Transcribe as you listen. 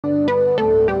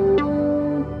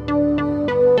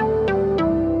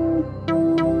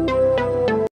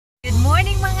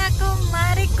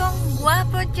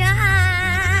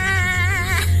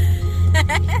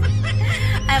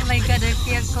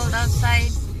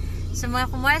So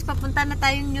mga kumars, papunta na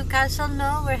tayong Newcastle,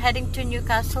 no? We're heading to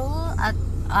Newcastle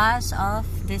as of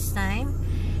this time.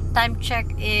 Time check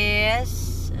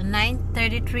is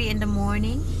 9:33 in the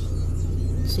morning.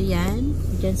 So yan,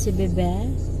 dyan si Bebe.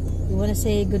 You wanna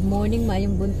say good morning,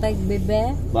 maayong buntag,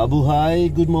 Bebe? Mabuhay,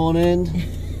 good morning.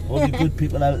 All the good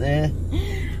people out there.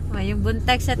 Maayong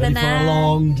buntag sa Ready tanan. for a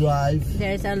long drive.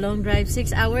 There's a long drive,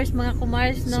 6 hours mga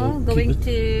kumars, no? So Going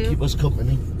keep us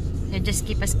company. just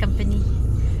keep us company.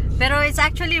 Pero it's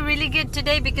actually really good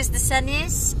today because the sun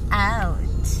is out.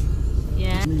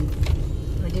 Yeah.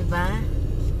 O diba?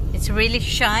 It's really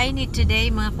shiny today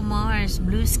mga kumars.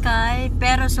 Blue sky,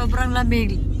 pero sobrang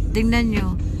lamig. Tingnan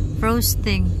nyo.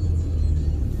 Frosting.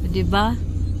 O diba?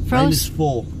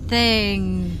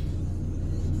 Frosting.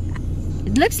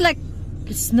 It looks like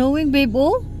it's snowing, babe.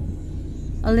 Oh?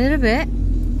 A little bit.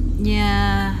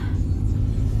 Yeah.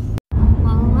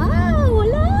 Oh, wow.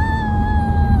 Wala.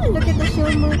 Look at the show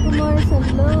mga kumars.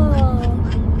 Hello.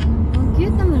 Ang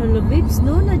cute naman. Hello, babe.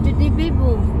 Snow na. Judy, babe.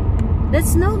 Oh.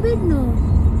 That's snow, babe, no?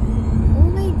 Oh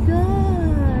my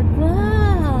God.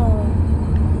 Wow.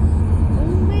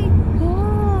 Oh my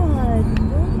God.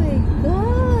 Oh my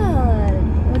God.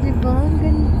 O, diba? Ang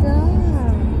ganda.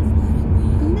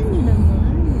 Tingnan nyo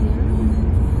naman.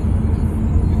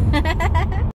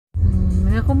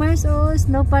 Mga kumars, oh.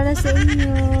 Snow para sa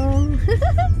inyo.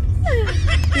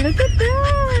 Look at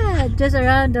that. Just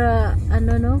around the,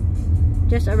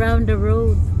 just around the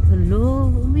road. Hello.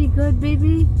 Oh my God,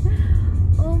 baby.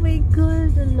 Oh my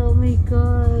God. Hello, oh my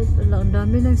God. Hello, ang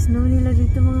dami ng snow nila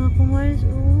dito mga kumars.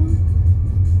 Oh.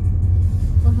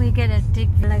 Oh my God, atik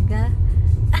talaga.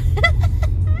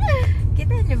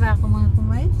 Kita niyo ba ako mga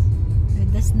kumars?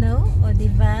 With the snow? O,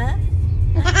 diba?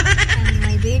 And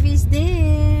my baby's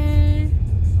there.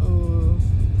 Oh.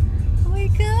 Oh my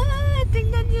God.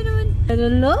 Tingnan niyo naman.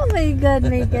 Hello, oh my God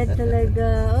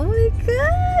talaga. Oh my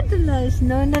God. Hello,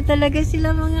 snow na talaga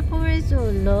sila mga kumars.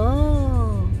 Hello.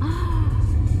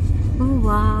 Oh,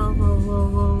 wow, wow, wow,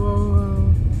 wow, wow, wow.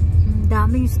 Ang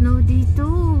daming snow dito.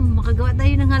 Makagawa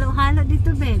tayo ng halo-halo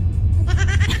dito, babe.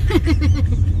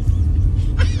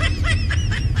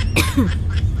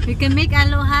 We can make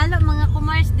halo-halo mga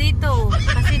kumars dito.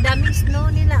 Kasi daming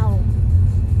snow nila, oh.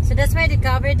 So that's why they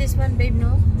covered this one, babe,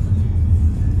 no?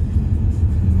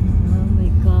 Oh my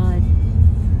God.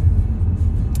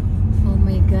 Oh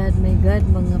my God,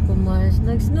 mga kumars.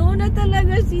 Nag-snow na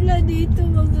talaga sila dito,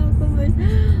 mga kumars.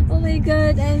 Oh my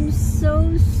God, I'm so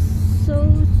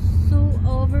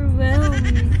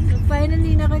overwhelmed.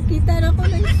 Finally, nakakita na ako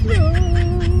ng snow.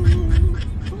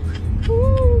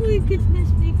 Oh my goodness,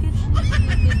 my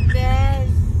goodness.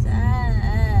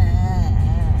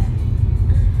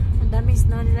 Ang daming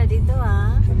snow nila dito,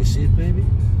 ah. Can you see it, baby?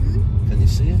 Can you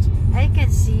see it? I can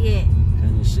see it.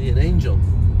 Can you see an angel?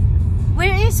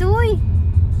 Where is Uy?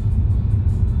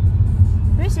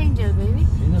 Where's Angel, baby?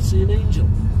 Can you not see an angel?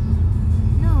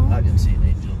 No. I can see an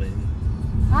angel, baby.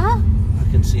 Huh? I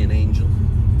can see an angel.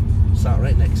 Sat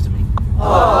right next to me.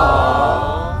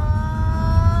 Aww.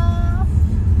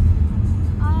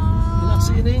 Can you not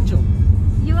see an angel?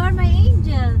 You are my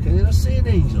angel. Can you not see an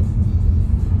angel?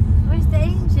 Where's the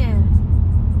angel?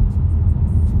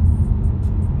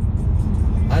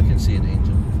 I can see an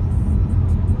angel.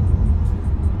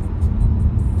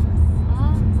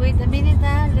 Wait a minute,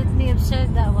 let me observe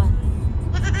that one.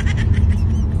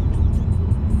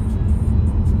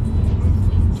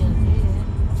 Angel here.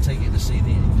 I'll take you to see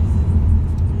the angel.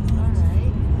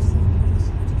 Alright.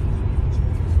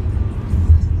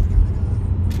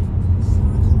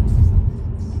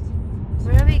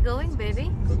 Where are we going,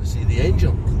 baby? Going to see the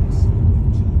angel.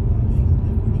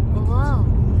 Oh, wow.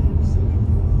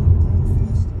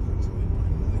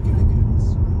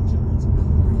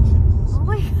 Oh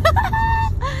my God.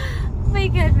 Oh my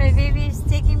God, my baby is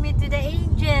taking me to the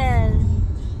angel.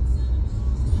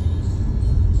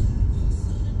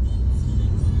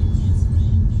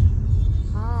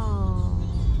 Oh.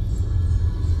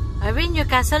 Are we in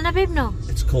Newcastle na, babe, no?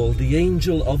 It's called the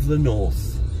Angel of the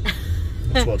North.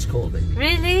 That's what it's called, baby.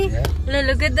 Really? Yeah.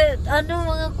 Look at that.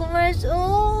 Mga kumars.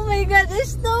 Oh my God,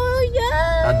 there's snow.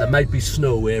 Yeah. And there might be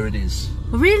snow where it is.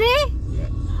 Really?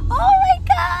 Yeah. Oh my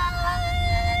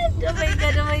God. Oh my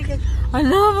God, oh my God.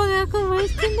 Hello, mga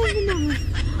kumars. Tingnan mo naman.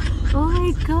 Oh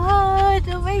my God.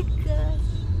 Oh my God.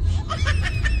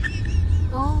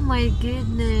 Oh my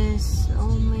goodness.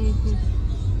 Oh my goodness.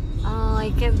 Oh,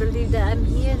 I can't believe that I'm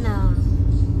here now.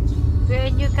 We're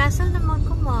in Newcastle naman,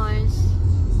 kumars.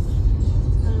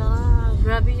 Hala,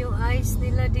 grabe yung ice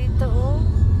nila dito, oh.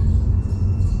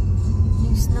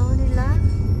 Yung snow nila.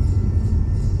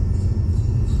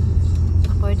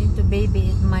 According to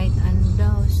baby, it might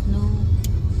snow.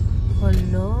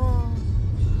 Hello.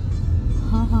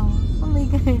 Oh my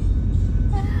God.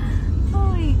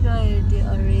 Oh my God. They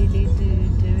are really do.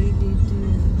 They really do.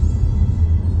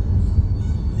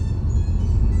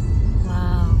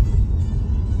 Wow.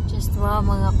 Just wow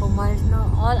mga kumars, no?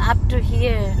 All up to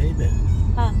here. Baby.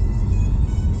 Huh?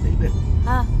 Baby.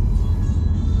 Huh?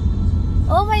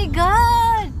 Oh my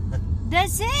God.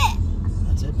 That's it.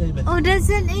 That's it, baby. Oh, that's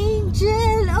an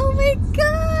angel. Oh my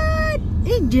God.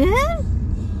 Angel?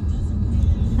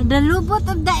 The lubot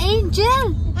of the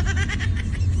angel.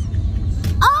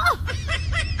 Oh!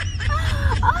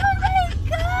 Oh my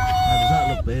God! How does that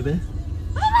look, baby?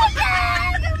 Oh my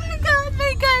God! Oh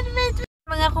my God! My God!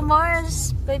 Mga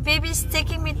kumars, my baby is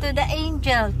taking me to the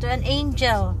angel, to an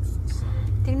angel.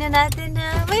 Tingnan natin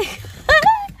na.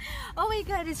 Oh my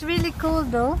God! It's really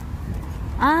cold though.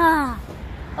 Ah!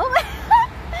 Oh my God!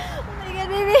 Oh my God,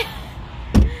 baby!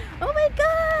 Oh my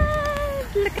God!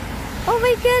 Look! Oh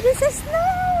my God! It's a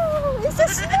snow! It's a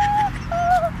snow!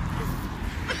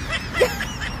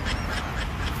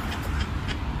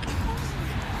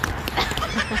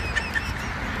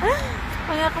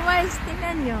 Mga kumars,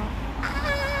 tingnan nyo.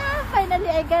 Ah!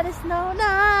 Finally, I got a snow na!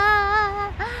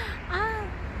 Ah!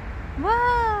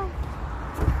 Wow!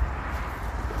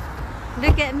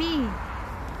 Look at me!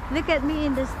 Look at me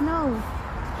in the snow!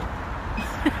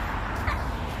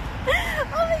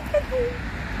 Oh my God!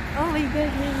 Oh my God,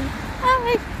 baby! Oh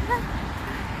my God!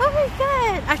 Oh my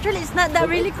God! Actually, it's not that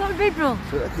really cold, baby, bro.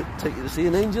 So I could take you to see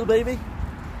an angel, baby.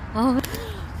 Oh.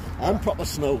 And proper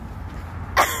snow.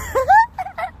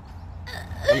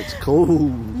 And it's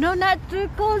cold. No, not too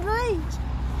cold, right?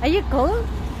 Are you cold?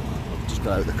 Just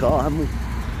got out of the car, haven't we?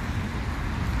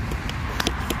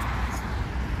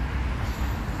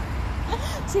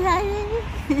 Say hi,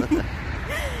 baby.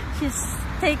 She's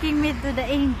taking me to the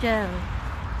angel.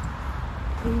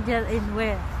 Angel in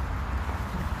where?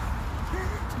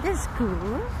 That's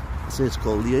cool. So it's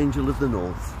called the Angel of the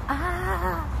North.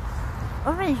 Ah!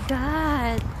 Oh my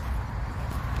God!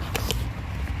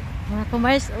 Mga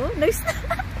kumars, oh, nice.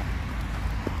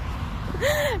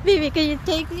 Baby, can you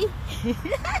take me? Look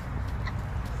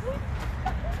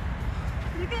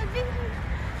at me.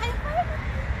 High five.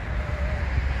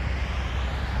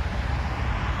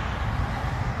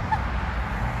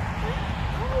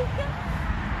 Oh my God.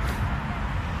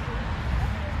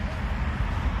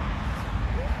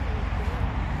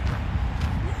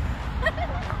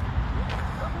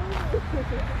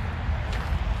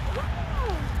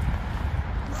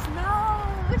 Snow!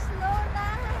 Snow na!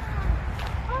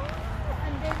 Oh!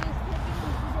 And then he's taking me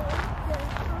to the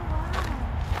angel. Oh wow!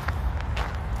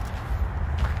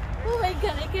 Oh my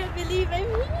God, I can't believe I'm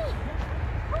here!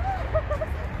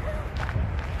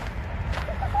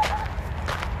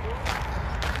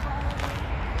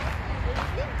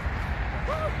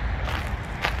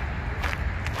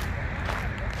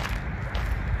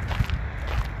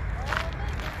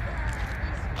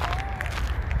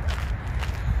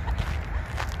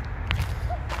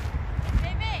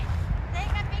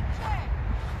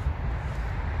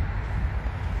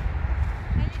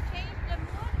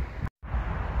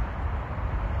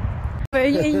 Are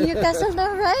you in Newcastle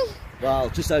now, right? Well,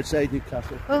 just outside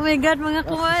Newcastle. Oh my God, mga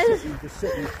kumars.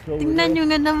 Tingnan nyo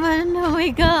nga naman. Oh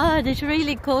my God, it's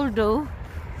really cold though.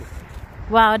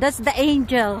 Wow, that's the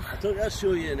angel. I thought I'd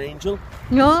show you an angel.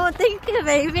 No, thank you,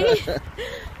 baby.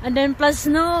 And then plus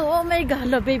snow. Oh my God,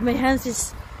 look, babe, my hands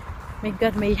is... My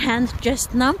God, my hands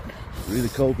just numb.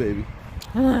 Really cold, baby.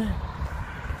 Wow.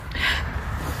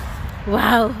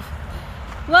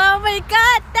 Wow, my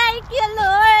God! Thank you,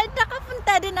 Lord!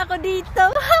 Nakapunta din ako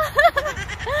dito.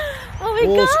 Oh my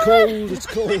God! It's cold, it's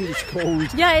cold, it's cold.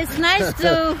 Yeah, it's nice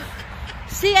to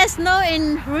see a snow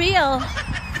in real.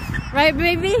 Right,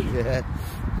 baby? Yeah.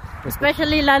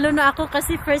 Especially lalo na ako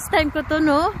kasi first time ko to,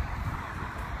 no?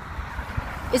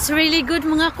 It's really good,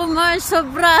 mga kumar.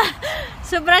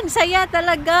 Sobrang saya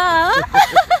talaga.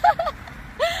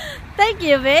 Thank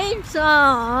you, babes.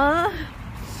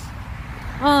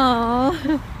 Oh,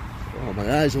 my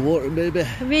eyes are watering, baby.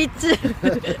 me too.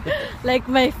 Like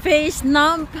my face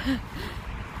numb.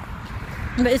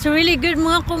 But it's really good,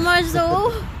 mga kumars.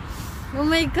 Oh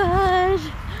my God.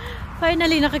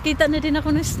 Finally, nakakita na din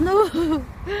ako ng snow.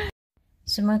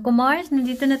 So mga kumars,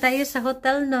 nandito na tayo sa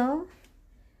hotel, no?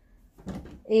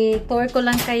 I-tour ko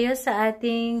lang kayo sa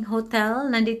ating hotel.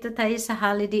 Nandito tayo sa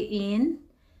Holiday Inn.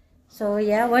 So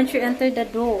yeah, once you enter the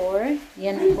door,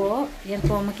 yan po,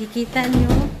 makikita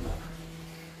nyo.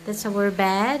 That's our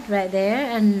bed right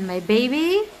there, and my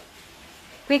baby.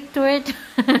 Quick tour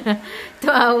to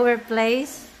our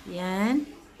place. Yan.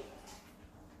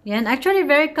 Yan, actually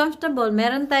very comfortable.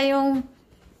 Meron tayong,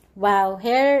 wow,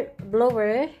 hair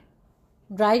blower.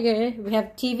 dryer. We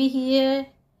have TV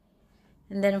here.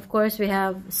 And then, of course, we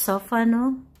have sofa,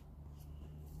 no?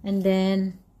 And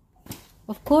then,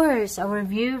 of course, our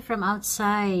view from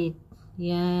outside.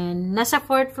 Yan. Nasa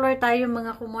 4th floor tayo,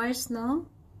 mga kumars, no?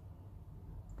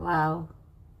 Wow.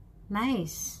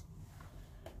 Nice.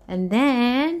 And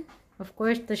then, of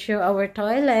course, to show our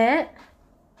toilet.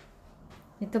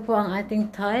 Ito po ang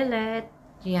ating toilet.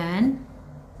 Yan.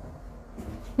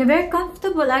 They're very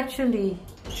comfortable, actually.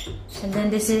 And then,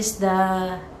 this is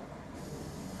the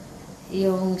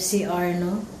yung CR,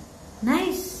 no?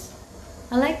 Nice!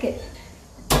 I like it.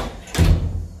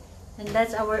 And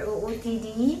that's our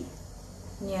OOTD.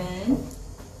 Yan.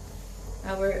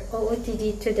 Our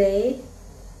OOTD today.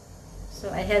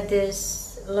 So, I have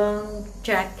this long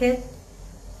jacket.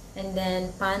 And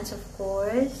then, pants, of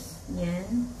course.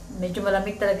 Yan. Medyo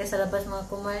malamig talaga sa labas,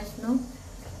 mga kumars, no?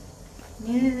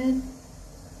 Yan.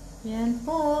 Yan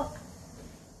po.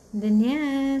 And then,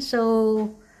 yeah.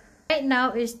 So, right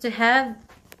now is to have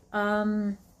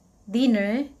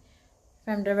dinner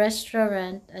from the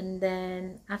restaurant, and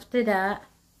then after that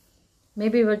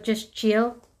maybe we'll just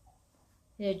chill.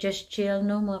 Yeah, just chill,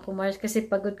 no, mga kumars, kasi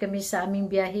pagod kami sa aming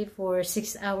biyahe for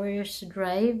 6 hours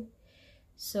drive.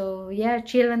 So yeah,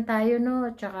 chill lang tayo,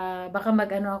 no? At saka baka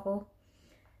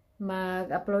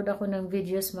mag-upload ako ng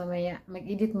videos mamaya.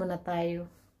 Mag-edit muna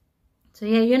tayo. So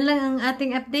yeah, yun lang ang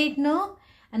ating update, no?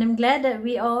 And I'm glad that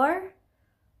we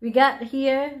got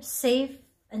here safe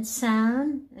and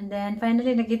sound. And then,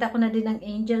 finally, nakita ko na din ang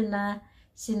angel na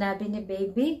sinabi ni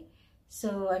baby.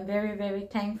 So, I'm very, very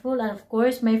thankful. And of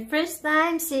course, my first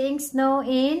time seeing snow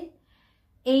in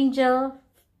Angel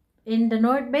in the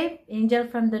North, babe. Angel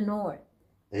from the North.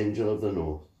 Angel of the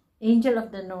North. Angel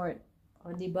of the North.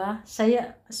 O, diba?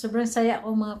 Saya. Sobrang saya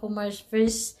ko, mga kumars.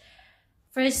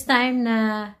 First time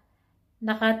na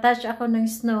nakatouch ako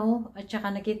ng snow. At saka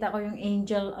nakita ko yung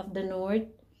Angel of the North.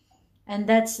 And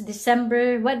that's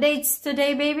December. What date's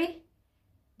today, baby?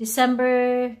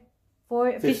 December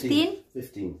 15?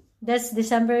 15. That's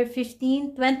December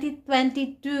 15,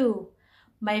 2022.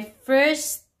 My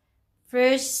first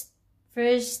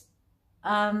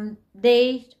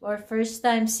day or first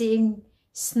time seeing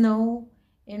snow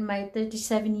in my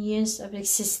 37 years of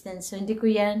existence. So, hindi ko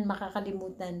yan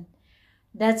makakalimutan.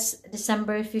 That's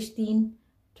December 15,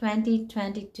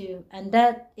 2022. And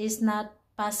that is not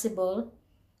possible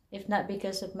if not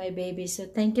because of my baby. So,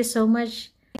 thank you so much.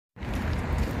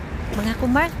 Mga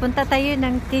kumars, punta tayo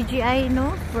ng TGI,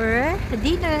 no? For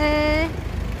dinner.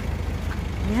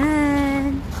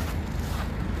 Yan.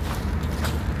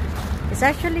 It's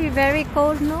actually very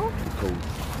cold, no? Cold.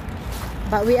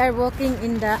 But we are walking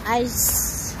in the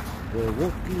ice. We're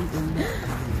walking in the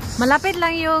ice. Malapit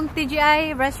lang yung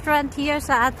TGI restaurant here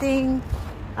sa ating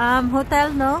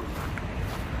hotel, no?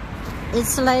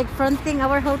 It's like fronting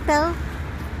our hotel.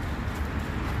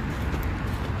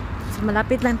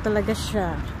 Malapit lang talaga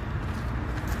siya.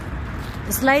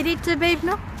 Slidey to, babe,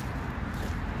 no?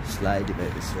 Slidey,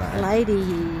 baby, slide. Slidey.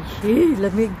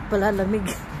 Lamig pala, lamig.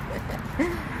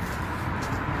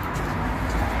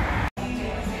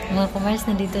 Mga kumars,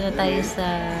 nandito na tayo sa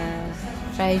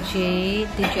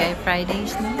TGI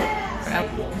Fridays, no? Ayan,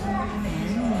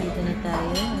 nandito na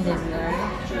tayo. And then we are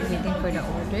waiting for the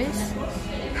orders.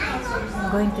 I'm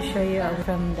going to show you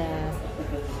from the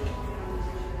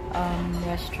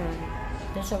restaurant.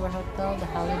 There's our hotel, the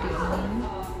Holiday Inn.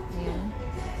 Ayan.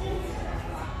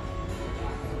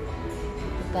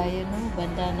 Ito tayo, no?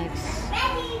 Banda next.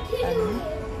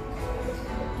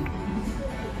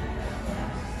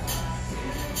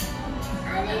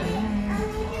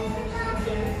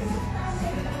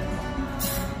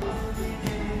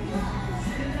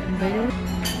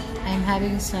 I'm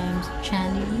having some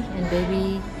candy, and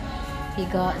baby, he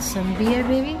got some beer,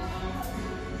 baby.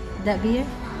 That beer?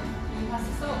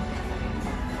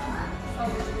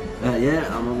 Yeah,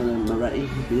 I'm having a Moretti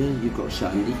beer. You've got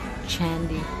Shandy.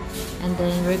 Shandy. And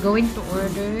then we're going to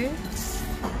order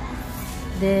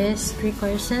this 3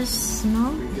 courses,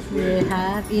 no? We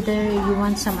have either you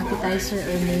want some appetizer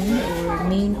or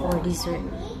main or dessert.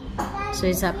 So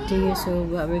it's up to you. So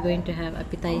what we're going to have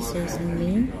appetizers and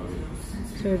main.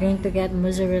 So we're going to get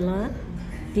mozzarella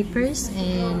dippers,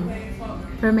 and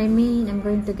for my main I'm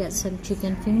going to get some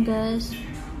chicken fingers,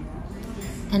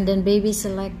 and then baby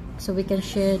select so we can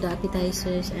share the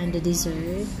appetizers and the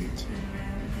dessert.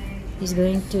 He's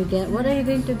going to get, what are you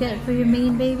going to get for your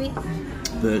main, baby?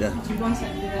 Burger.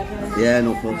 Yeah,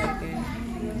 no problem.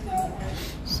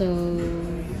 So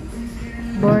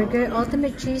burger,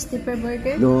 ultimate cheese dipper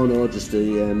burger? No, just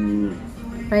the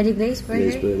Friday glazed burger?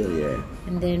 glazed burger, yeah.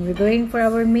 And then we're going for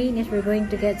our main is we're going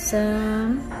to get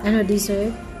some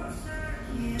dessert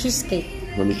cheesecake.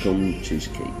 honeycomb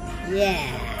cheesecake. Yeah.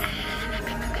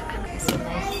 It's a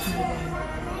nice feeling.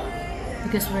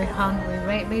 Because we're hungry,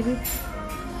 right, baby?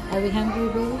 Are we hungry,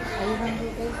 baby? Are you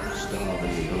hungry, baby?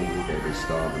 Starving me hungry, baby.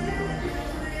 Starving me hungry.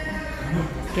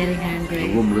 Getting hungry.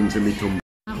 The rumblings in me tummy.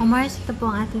 Kumars, ito po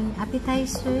ang ating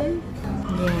appetizer.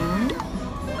 Yan.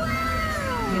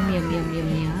 Yum, yum, yum, yum,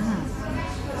 yum.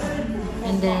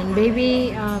 And then,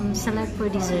 baby, select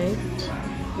for dessert,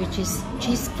 which is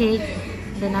cheesecake.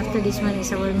 Then after this one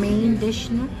is our main dish,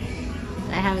 no?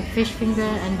 I have fish finger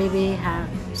and baby have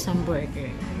some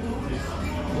burger.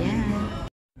 Yeah.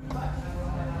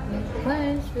 Of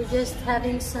course, we're just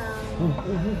having some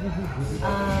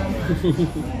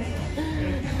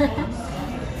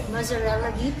mozzarella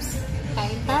dips.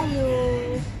 Kain tayo.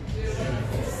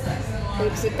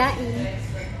 Babes, kain.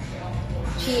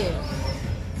 Cheers.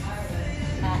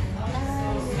 Kain tayo.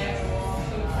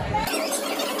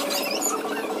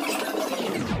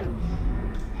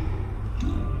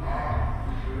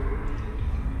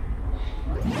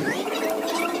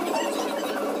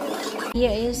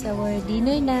 Here is our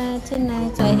dinner na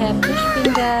tonight. So I have fish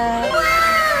finger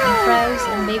and fries,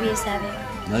 and baby is having.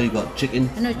 Now you got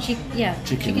chicken. No, yeah,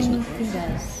 Chicken, chicken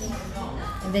fingers.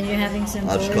 And then you're having some.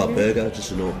 I just got a burger,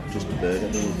 just a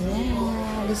burger.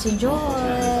 Yeah, let's enjoy.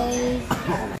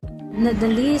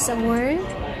 The least award,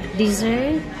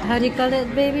 dessert. How do you call it,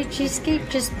 baby?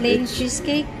 Cheesecake? Just plain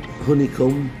cheesecake?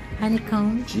 Honeycomb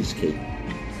Cheesecake.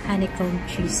 cheesecake.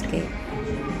 Cheesecake.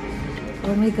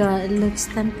 Oh my god, it looks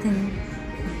tempting.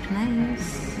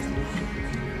 Nice.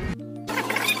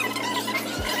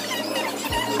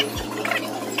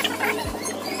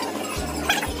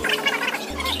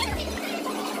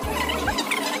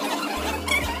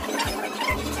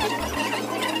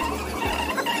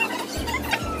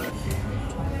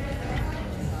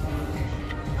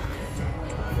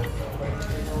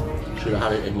 Should have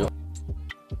had it in the